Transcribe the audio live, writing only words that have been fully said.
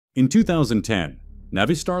In 2010,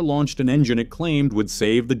 Navistar launched an engine it claimed would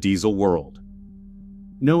save the diesel world.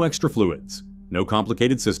 No extra fluids, no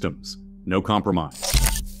complicated systems, no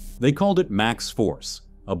compromise. They called it MaxxForce,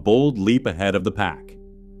 a bold leap ahead of the pack.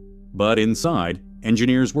 But inside,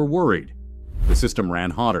 engineers were worried. The system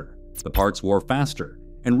ran hotter, the parts wore faster,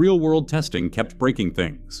 and real-world testing kept breaking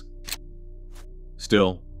things.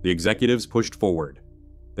 Still, the executives pushed forward.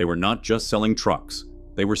 They were not just selling trucks,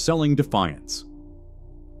 they were selling defiance.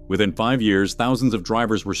 Within 5 years, thousands of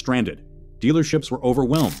drivers were stranded, dealerships were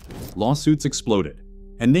overwhelmed, lawsuits exploded,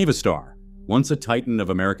 and Navistar, once a titan of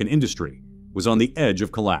American industry, was on the edge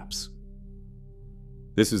of collapse.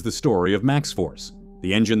 This is the story of MaxxForce,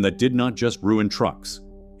 the engine that did not just ruin trucks.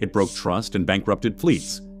 It broke trust and bankrupted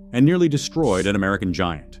fleets, and nearly destroyed an American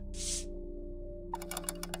giant.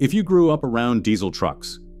 If you grew up around diesel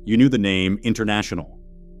trucks, you knew the name International.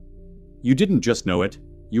 You didn't just know it,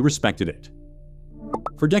 you respected it.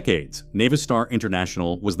 For decades, Navistar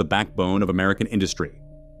International was the backbone of American industry.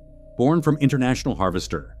 Born from International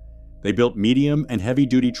Harvester, they built medium and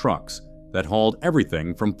heavy-duty trucks that hauled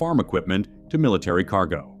everything from farm equipment to military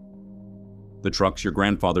cargo. The trucks your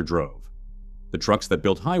grandfather drove. The trucks that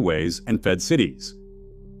built highways and fed cities.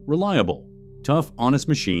 Reliable, tough, honest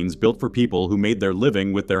machines built for people who made their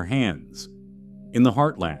living with their hands. In the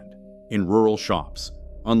heartland, in rural shops,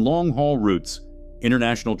 on long-haul routes,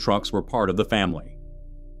 International trucks were part of the family.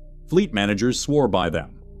 Fleet managers swore by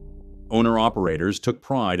them. Owner-operators took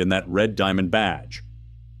pride in that red diamond badge.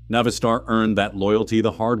 Navistar earned that loyalty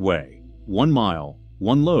the hard way, 1 mile,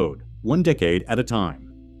 1 load, 1 decade at a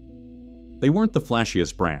time. They weren't the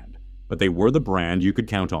flashiest brand, but they were the brand you could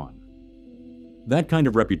count on. That kind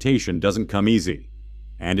of reputation doesn't come easy,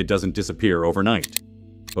 and it doesn't disappear overnight.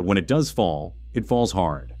 But when it does fall, it falls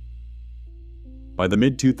hard. By the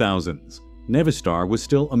mid-2000s, Navistar was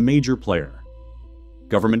still a major player.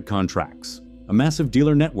 Government contracts, a massive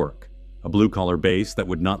dealer network, a blue-collar base that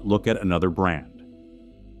would not look at another brand.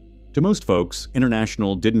 To most folks,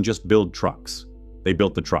 International didn't just build trucks. They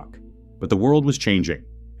built the truck. But the world was changing,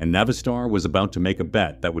 and Navistar was about to make a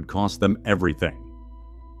bet that would cost them everything.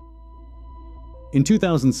 In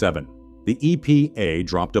 2007, the EPA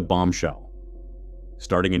dropped a bombshell.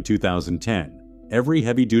 Starting in 2010, every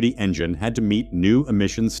heavy-duty engine had to meet new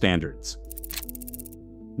emissions standards.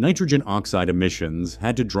 Nitrogen oxide emissions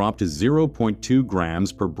had to drop to 0.2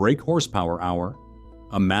 grams per brake horsepower hour,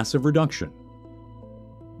 a massive reduction.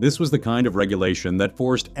 This was the kind of regulation that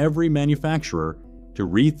forced every manufacturer to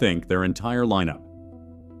rethink their entire lineup.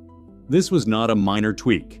 This was not a minor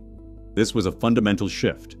tweak. This was a fundamental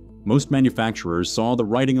shift. Most manufacturers saw the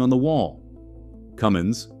writing on the wall.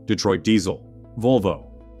 Cummins, Detroit Diesel, Volvo.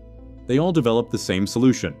 They all developed the same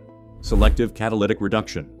solution, selective catalytic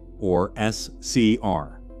reduction, or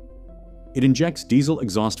SCR. It injects diesel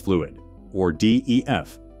exhaust fluid, or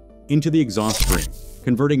DEF, into the exhaust stream,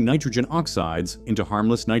 converting nitrogen oxides into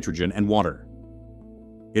harmless nitrogen and water.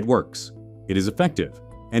 It works, it is effective,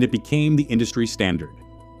 and it became the industry standard.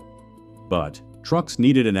 But trucks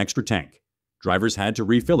needed an extra tank. Drivers had to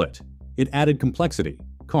refill it. It added complexity,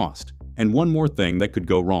 cost, and one more thing that could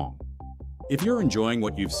go wrong. If you're enjoying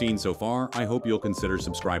what you've seen so far, I hope you'll consider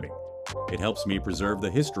subscribing. It helps me preserve the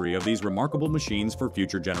history of these remarkable machines for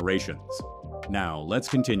future generations. Now, let's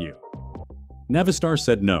continue. Navistar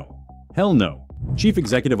said no. Hell no. Chief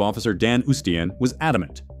Executive Officer Dan Ustian was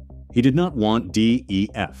adamant. He did not want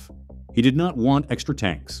DEF. He did not want extra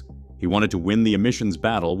tanks. He wanted to win the emissions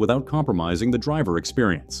battle without compromising the driver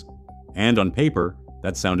experience. And on paper,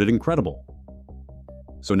 that sounded incredible.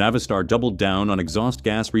 So Navistar doubled down on exhaust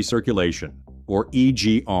gas recirculation, or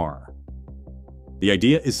EGR. The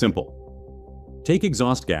idea is simple. Take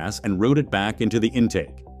exhaust gas and route it back into the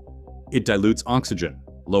intake. It dilutes oxygen,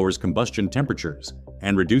 lowers combustion temperatures,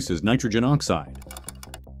 and reduces nitrogen oxide.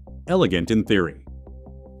 Elegant in theory.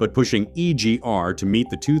 But pushing EGR to meet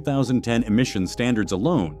the 2010 emission standards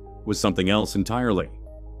alone was something else entirely.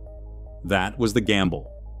 That was the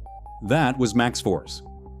gamble. That was MaxxForce.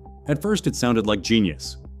 At first it sounded like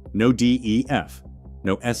genius. No DEF,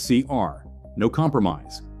 no SCR, no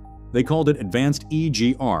compromise. They called it Advanced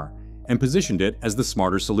EGR and positioned it as the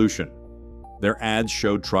smarter solution. Their ads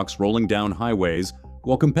showed trucks rolling down highways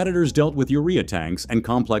while competitors dealt with urea tanks and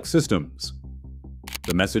complex systems.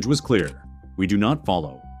 The message was clear. We do not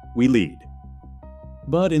follow, we lead.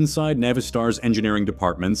 But inside Navistar's engineering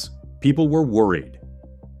departments, people were worried.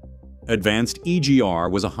 Advanced EGR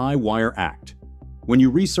was a high-wire act. When you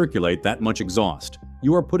recirculate that much exhaust,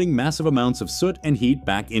 you are putting massive amounts of soot and heat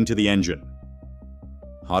back into the engine.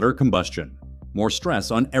 Hotter combustion, more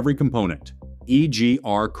stress on every component,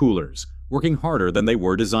 EGR coolers working harder than they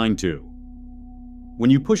were designed to. When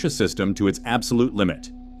you push a system to its absolute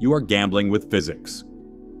limit, you are gambling with physics.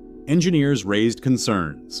 Engineers raised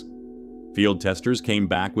concerns. Field testers came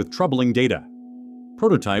back with troubling data.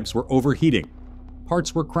 Prototypes were overheating.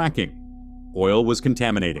 Parts were cracking. Oil was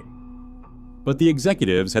contaminating. But the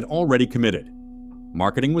executives had already committed.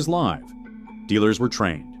 Marketing was live. Dealers were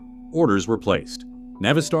trained. Orders were placed.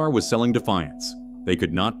 Navistar was selling defiance. They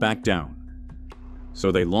could not back down.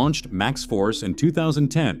 So they launched MaxxForce in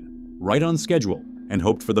 2010, right on schedule, and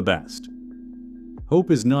hoped for the best.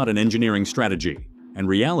 Hope is not an engineering strategy, and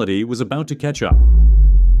reality was about to catch up.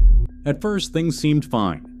 At first, things seemed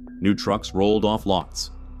fine. New trucks rolled off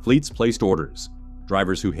lots. Fleets placed orders.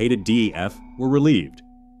 Drivers who hated DEF were relieved.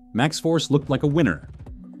 MaxxForce looked like a winner.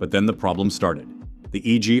 But then the problem started. The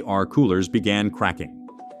EGR coolers began cracking.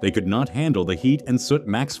 They could not handle the heat and soot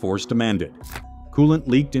MaxxForce demanded. Coolant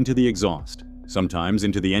leaked into the exhaust, sometimes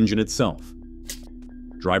into the engine itself.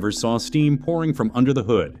 Drivers saw steam pouring from under the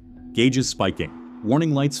hood, gauges spiking,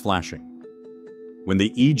 warning lights flashing. When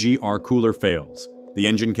the EGR cooler fails, the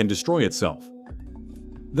engine can destroy itself.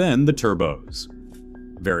 Then the turbos.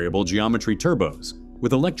 Variable geometry turbos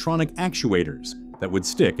with electronic actuators that would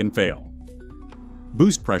stick and fail.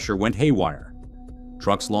 Boost pressure went haywire.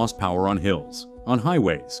 Trucks lost power on hills, on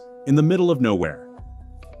highways, in the middle of nowhere.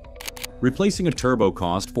 Replacing a turbo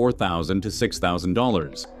cost $4,000 to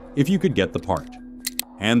 $6,000 if you could get the part.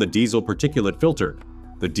 And the diesel particulate filter,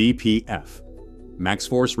 the DPF.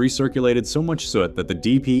 MaxxForce recirculated so much soot that the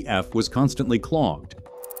DPF was constantly clogged.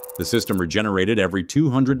 The system regenerated every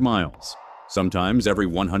 200 miles, sometimes every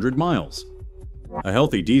 100 miles. A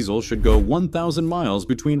healthy diesel should go 1,000 miles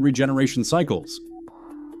between regeneration cycles.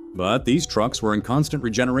 But these trucks were in constant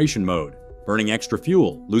regeneration mode, burning extra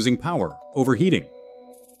fuel, losing power, overheating.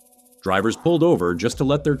 Drivers pulled over just to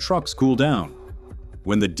let their trucks cool down.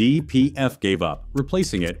 When the DPF gave up,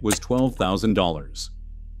 replacing it was $12,000.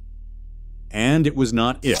 And it was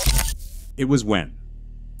not if, it was when.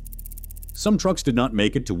 Some trucks did not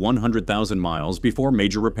make it to 100,000 miles before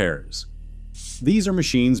major repairs. These are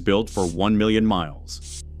machines built for 1 million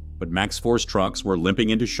miles. But MaxxForce trucks were limping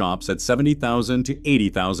into shops at 70,000 to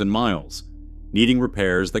 80,000 miles, needing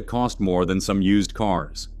repairs that cost more than some used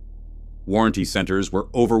cars. Warranty centers were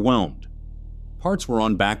overwhelmed. Parts were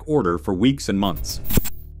on back order for weeks and months.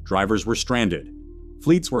 Drivers were stranded.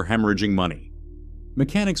 Fleets were hemorrhaging money.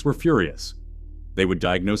 Mechanics were furious. They would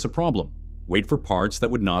diagnose a problem, wait for parts that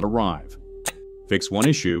would not arrive. Fix one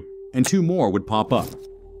issue, and 2 more would pop up.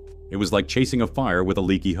 It was like chasing a fire with a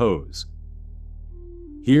leaky hose.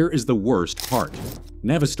 Here is the worst part.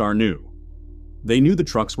 Navistar knew. They knew the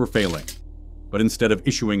trucks were failing. But instead of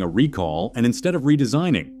issuing a recall and instead of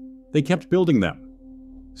redesigning, they kept building them.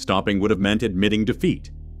 Stopping would have meant admitting defeat,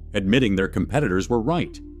 admitting their competitors were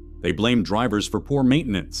right. They blamed drivers for poor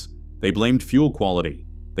maintenance. They blamed fuel quality.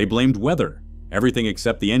 They blamed weather, everything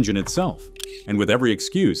except the engine itself. And with every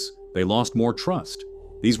excuse, they lost more trust.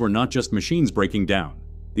 These were not just machines breaking down.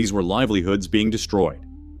 These were livelihoods being destroyed.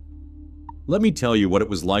 Let me tell you what it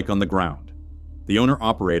was like on the ground. The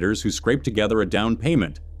owner-operators who scraped together a down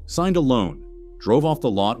payment, signed a loan, drove off the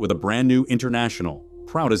lot with a brand new International,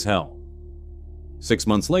 proud as hell. 6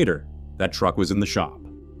 months later, that truck was in the shop.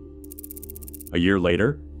 A year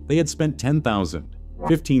later, they had spent $10,000,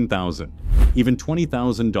 $15,000, even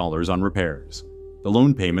 $20,000 on repairs. The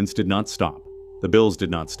loan payments did not stop. The bills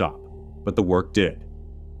did not stop, but the work did.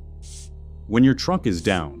 When your truck is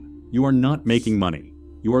down, you are not making money.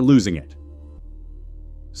 You are losing it.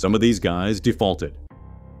 Some of these guys defaulted.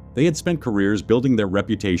 They had spent careers building their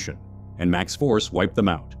reputation, and MaxxForce wiped them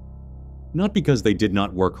out. Not because they did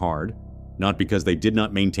not work hard, not because they did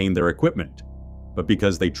not maintain their equipment, but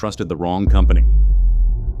because they trusted the wrong company.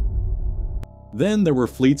 Then there were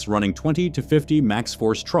fleets running 20 to 50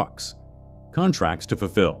 MaxxForce trucks, contracts to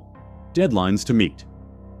fulfill, deadlines to meet.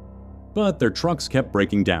 But their trucks kept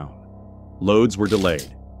breaking down. Loads were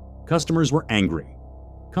delayed. Customers were angry.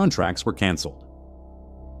 Contracts were canceled.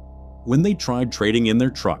 When they tried trading in their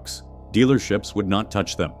trucks, dealerships would not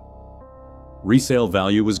touch them. Resale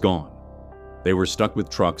value was gone. They were stuck with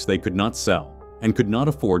trucks they could not sell and could not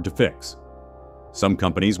afford to fix. Some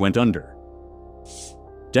companies went under.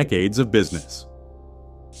 Decades of business.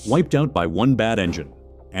 Wiped out by one bad engine.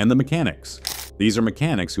 And the mechanics. These are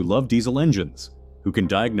mechanics who love diesel engines, who can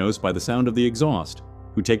diagnose by the sound of the exhaust,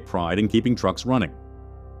 who take pride in keeping trucks running.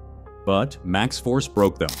 But MaxxForce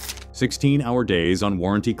broke them. 16-hour days on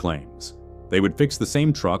warranty claims. They would fix the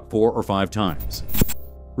same truck 4 or 5 times.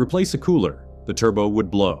 Replace a cooler, the turbo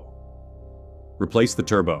would blow. Replace the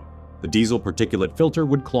turbo, the diesel particulate filter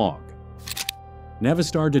would clog.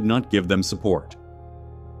 Navistar did not give them support.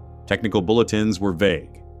 Technical bulletins were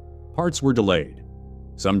vague. Parts were delayed.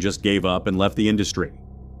 Some just gave up and left the industry.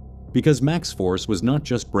 Because MaxxForce was not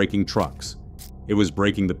just breaking trucks, it was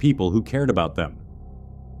breaking the people who cared about them.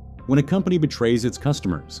 When a company betrays its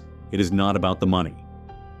customers, it is not about the money.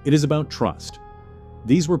 It is about trust.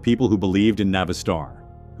 These were people who believed in Navistar,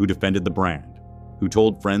 who defended the brand, who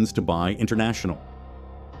told friends to buy International.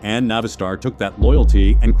 And Navistar took that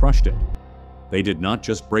loyalty and crushed it. They did not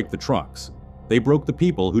just break the trucks, they broke the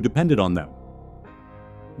people who depended on them.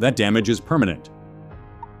 That damage is permanent.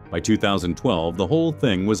 By 2012, the whole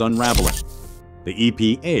thing was unraveling. The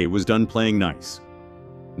EPA was done playing nice.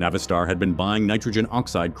 Navistar had been buying nitrogen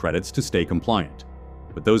oxide credits to stay compliant,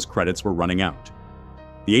 but those credits were running out.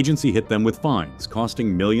 The agency hit them with fines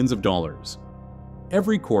costing millions of dollars.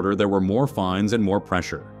 Every quarter there were more fines and more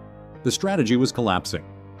pressure. The strategy was collapsing.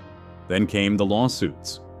 Then came the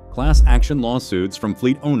lawsuits, class action lawsuits from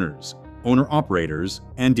fleet owners, owner-operators,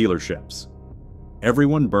 and dealerships.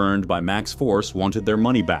 Everyone burned by MaxxForce wanted their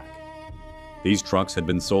money back. These trucks had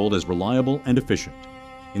been sold as reliable and efficient.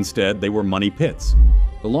 Instead, they were money pits.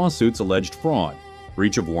 The lawsuits alleged fraud,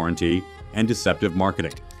 breach of warranty, and deceptive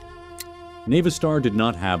marketing. Navistar did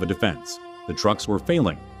not have a defense. The trucks were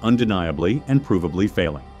failing, undeniably and provably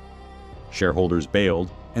failing. Shareholders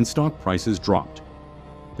bailed, and stock prices dropped.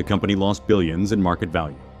 The company lost billions in market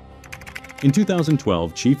value. In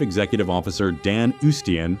 2012, Chief Executive Officer Dan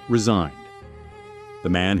Ustian resigned. The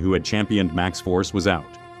man who had championed MaxxForce was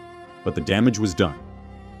out, but the damage was done.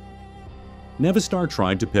 Navistar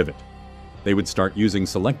tried to pivot. They would start using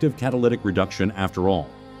selective catalytic reduction after all,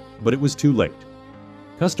 but it was too late.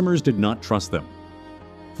 Customers did not trust them.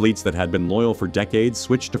 Fleets that had been loyal for decades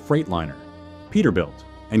switched to Freightliner, Peterbilt,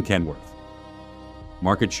 and Kenworth.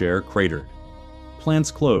 Market share cratered. Plants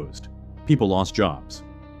closed. People lost jobs.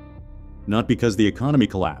 Not because the economy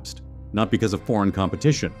collapsed, not because of foreign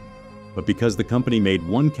competition, but because the company made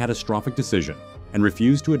one catastrophic decision and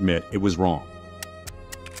refused to admit it was wrong.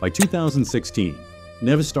 By 2016,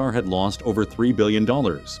 Navistar had lost over $3 billion.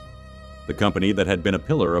 The company that had been a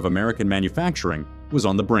pillar of American manufacturing was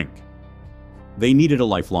on the brink. They needed a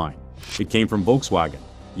lifeline. It came from Volkswagen.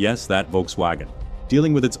 Yes, that Volkswagen,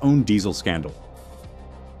 dealing with its own diesel scandal.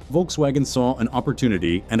 Volkswagen saw an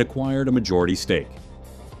opportunity and acquired a majority stake.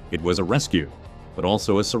 It was a rescue, but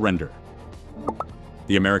also a surrender.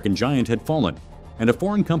 The American giant had fallen, and a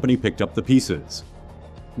foreign company picked up the pieces.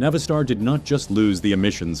 Navistar did not just lose the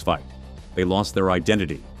emissions fight. They lost their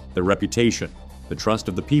identity, their reputation, the trust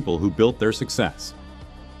of the people who built their success.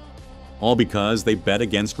 All because they bet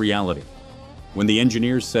against reality. When the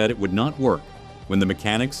engineers said it would not work, when the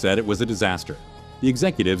mechanics said it was a disaster, the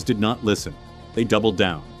executives did not listen. They doubled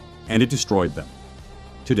down, and it destroyed them.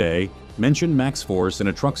 Today, mention MaxxForce in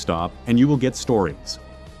a truck stop and you will get stories.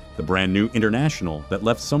 The brand new International that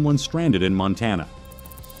left someone stranded in Montana.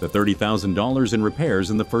 The $30,000 in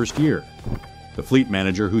repairs in the first year. The fleet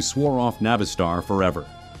manager who swore off Navistar forever.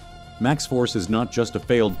 MaxxForce is not just a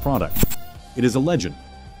failed product. It is a legend,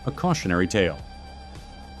 a cautionary tale.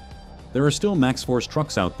 There are still MaxxForce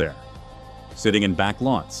trucks out there, sitting in back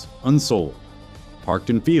lots, unsold, parked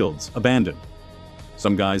in fields, abandoned.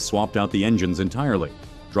 Some guys swapped out the engines entirely,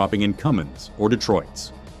 dropping in Cummins or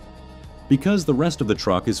Detroits. Because the rest of the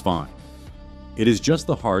truck is fine. It is just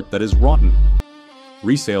the heart that is rotten.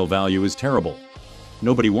 Resale value is terrible.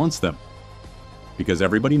 Nobody wants them. Because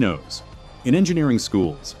everybody knows. In engineering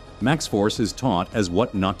schools, MaxxForce is taught as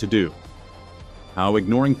what not to do. How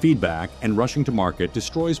ignoring feedback and rushing to market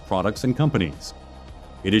destroys products and companies.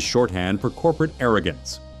 It is shorthand for corporate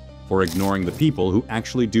arrogance, for ignoring the people who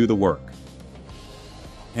actually do the work.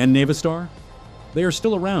 And Navistar? They are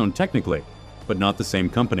still around technically, but not the same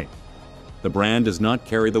company. The brand does not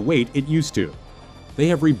carry the weight it used to. They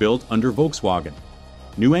have rebuilt under Volkswagen.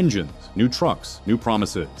 New engines, new trucks, new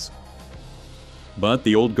promises. But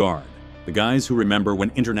the old guard, the guys who remember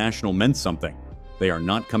when International meant something, they are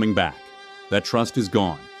not coming back. That trust is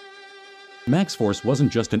gone. MaxxForce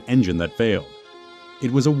wasn't just an engine that failed.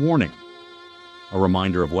 It was a warning. A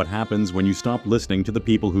reminder of what happens when you stop listening to the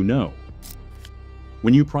people who know.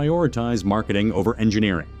 When you prioritize marketing over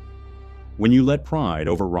engineering. When you let pride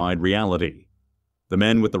override reality. The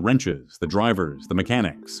men with the wrenches, the drivers, the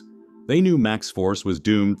mechanics, they knew MaxxForce was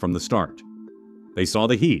doomed from the start. They saw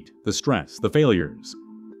the heat, the stress, the failures.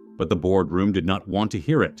 But the boardroom did not want to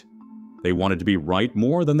hear it. They wanted to be right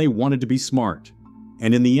more than they wanted to be smart.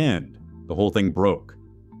 And in the end, the whole thing broke.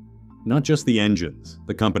 Not just the engines,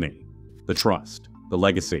 the company, the trust, the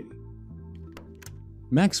legacy.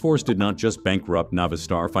 MaxxForce did not just bankrupt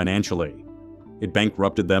Navistar financially. It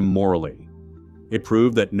bankrupted them morally. It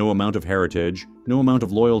proved that no amount of heritage, no amount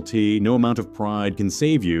of loyalty, no amount of pride can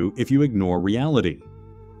save you if you ignore reality.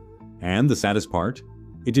 And the saddest part,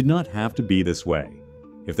 It did not have to be this way.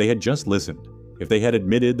 If they had just listened, if they had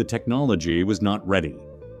admitted the technology was not ready,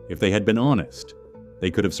 if they had been honest,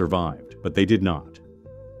 they could have survived, but they did not.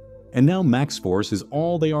 And now MaxxForce is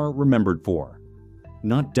all they are remembered for.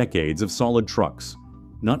 Not decades of solid trucks,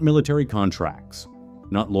 not military contracts,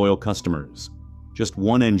 not loyal customers, just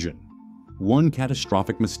one engine, one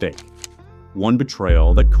catastrophic mistake, one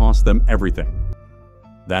betrayal that cost them everything.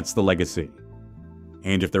 That's the legacy.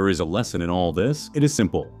 And if there is a lesson in all this, it is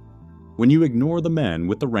simple. When you ignore the men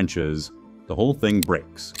with the wrenches, the whole thing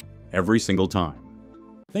breaks, every single time.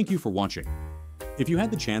 Thank you for watching. If you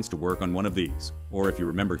had the chance to work on one of these, or if you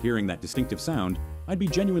remember hearing that distinctive sound, I'd be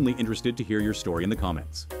genuinely interested to hear your story in the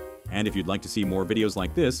comments. And if you'd like to see more videos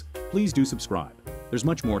like this, please do subscribe. There's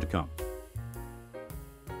much more to come.